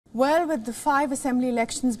Well, with the 5 assembly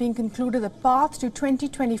elections being concluded, the path to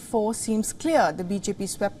 2024 seems clear. The BJP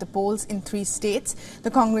swept the polls in 3 states.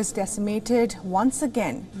 The Congress decimated once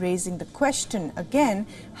again, raising the question again,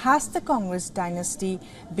 has the Congress dynasty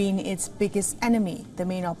been its biggest enemy? The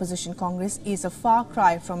main opposition Congress is a far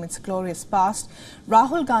cry from its glorious past.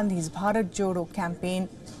 Rahul Gandhi's Bharat Jodo campaign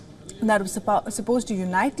that was supposed to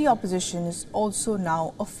unite the opposition is also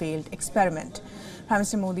now a failed experiment. Prime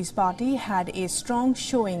Minister Modi's party had a strong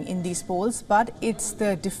showing in these polls, but it's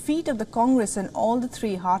the defeat of the Congress in all the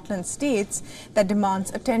 3 heartland states that demands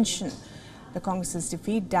attention. The Congress's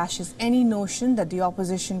defeat dashes any notion that the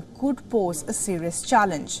opposition could pose a serious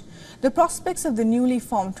challenge. The prospects of the newly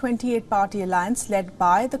formed 28-party alliance led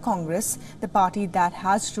by the Congress, the party that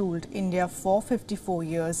has ruled India for 54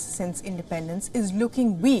 years since independence, is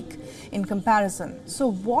looking weak in comparison.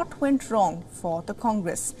 So what went wrong for the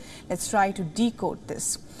Congress? Let's try to decode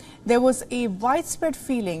this. There was a widespread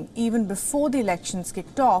feeling even before the elections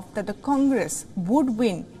kicked off that the Congress would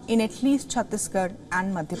win in at least Chhattisgarh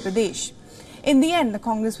and Madhya Pradesh. In the end, the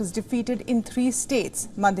Congress was defeated in 3 states,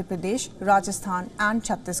 Madhya Pradesh, Rajasthan and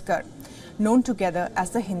Chhattisgarh, known together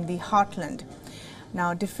as the Hindi heartland.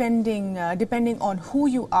 Now, depending on who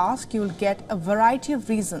you ask, you will get a variety of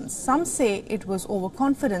reasons. Some say it was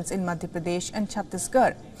overconfidence in Madhya Pradesh and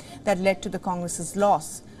Chhattisgarh that led to the Congress's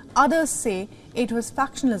loss. Others say it was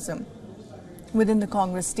factionalism within the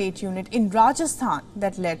Congress state unit in Rajasthan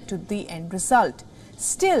that led to the end result.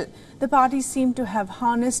 Still, the party seemed to have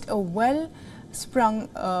harnessed a well-sprung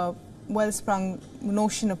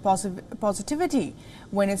notion of positivity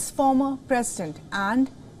when its former president and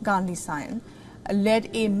Gandhi scion led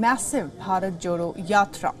a massive Bharat Jodo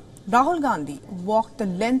Yatra. Rahul Gandhi walked the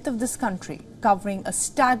length of this country, covering a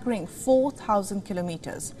staggering 4,000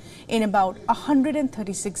 kilometers in about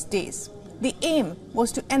 136 days. The aim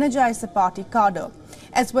was to energize the party cadre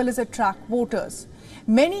as well as attract voters.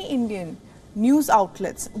 Many Indian news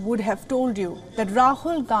outlets would have told you that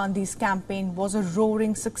Rahul Gandhi's campaign was a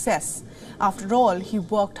roaring success. After all, he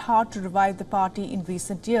worked hard to revive the party in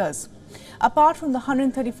recent years. Apart from the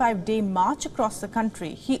 135-day march across the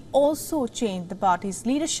country, he also changed the party's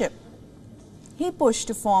leadership. He pushed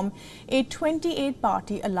to form a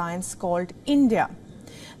 28-party alliance called India.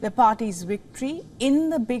 The party's victory in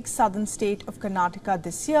the big southern state of Karnataka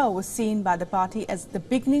this year was seen by the party as the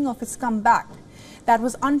beginning of its comeback. That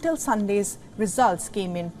was until Sunday's results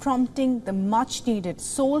came in, prompting the much-needed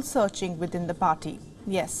soul-searching within the party.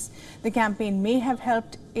 Yes, the campaign may have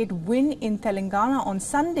helped it win in Telangana on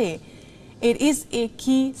Sunday. It is a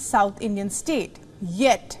key South Indian state.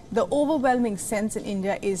 Yet, the overwhelming sense in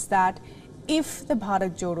India is that if the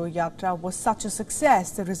Bharat Jodo Yatra was such a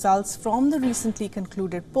success, the results from the recently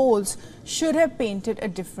concluded polls should have painted a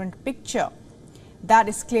different picture. That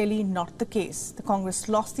is clearly not the case. The Congress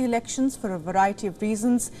lost the elections for a variety of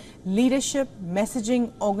reasons: leadership,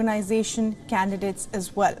 messaging, organization, candidates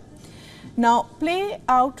as well. Now, playing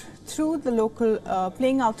out through the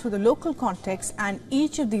local context, and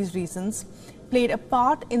each of these reasons played a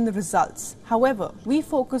part in the results. However, we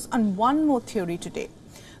focus on one more theory today.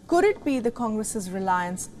 Could it be the Congress's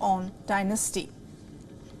reliance on dynasty?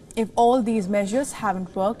 If all these measures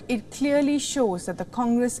haven't worked, it clearly shows that the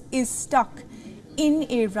Congress is stuck in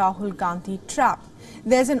a Rahul Gandhi trap.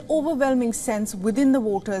 There's an overwhelming sense within the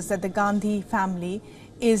voters that the Gandhi family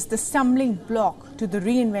is the stumbling block to the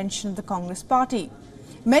reinvention of the Congress party.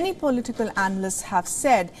 Many political analysts have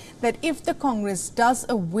said that if the Congress does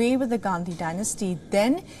away with the Gandhi dynasty,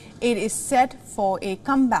 then it is set for a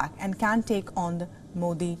comeback and can take on the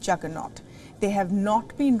Modi juggernaut. They have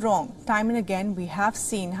not been wrong. Time and again, we have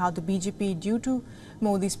seen how the BJP, due to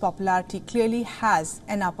Modi's popularity, clearly has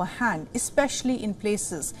an upper hand, especially in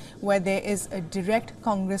places where there is a direct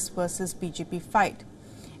Congress versus BJP fight.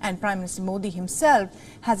 And Prime Minister Modi himself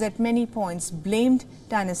has at many points blamed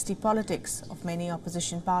dynasty politics of many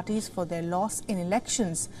opposition parties for their loss in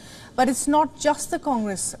elections. But it's not just the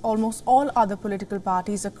Congress. Almost all other political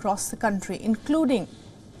parties across the country, including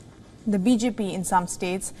the BJP in some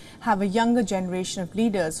states, have a younger generation of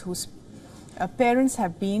leaders whose parents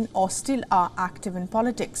have been or still are active in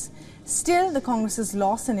politics. Still, the Congress's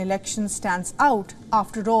loss in elections stands out.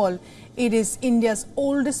 After all, it is India's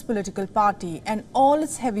oldest political party, and all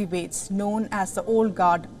its heavyweights, known as the old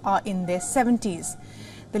guard, are in their 70s.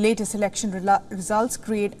 The latest election results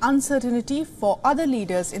create uncertainty for other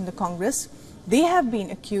leaders in the Congress. They have been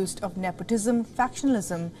accused of nepotism,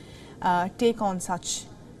 factionalism, take on such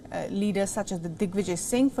leaders such as the Digvijay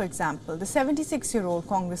Singh, for example, the 76-year-old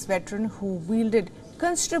Congress veteran who wielded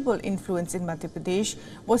considerable influence in Madhya Pradesh,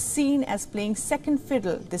 was seen as playing second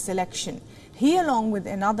fiddle this election. He, along with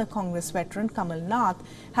another Congress veteran, Kamal Nath,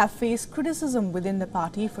 have faced criticism within the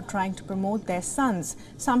party for trying to promote their sons,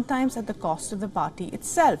 sometimes at the cost of the party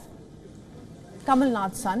itself. Kamal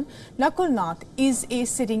Nath's son, Nakul Nath, is a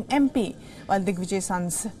sitting MP, while Digvijay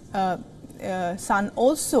Son's son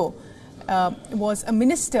also was a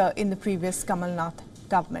minister in the previous Kamal Nath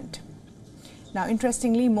government. Now,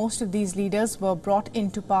 interestingly, most of these leaders were brought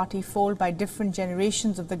into party fold by different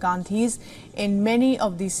generations of the Gandhis. In many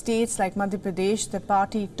of these states like Madhya Pradesh, the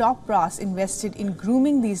party top brass invested in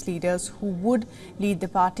grooming these leaders who would lead the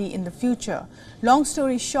party in the future. Long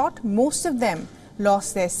story short, most of them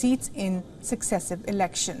lost their seats in successive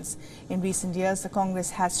elections. In recent years, the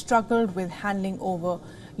Congress has struggled with handing over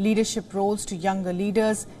leadership roles to younger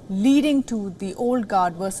leaders, leading to the old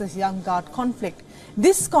guard versus young guard conflict.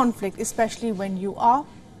 This conflict, especially when you are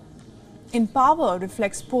in power,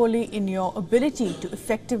 reflects poorly in your ability to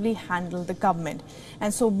effectively handle the government.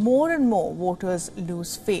 And so more and more voters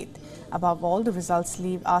lose faith. Above all, the results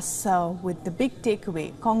leave us with the big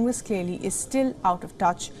takeaway. Congress clearly is still out of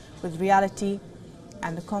touch with reality.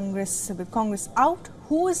 And with Congress out,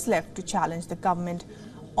 who is left to challenge the government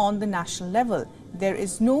on the national level? There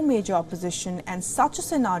is no major opposition, and such a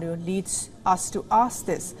scenario leads us to ask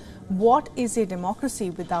this: what is a democracy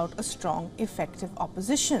without a strong, effective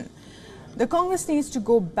opposition? The Congress needs to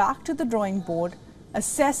go back to the drawing board,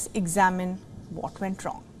 assess, examine what went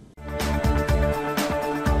wrong.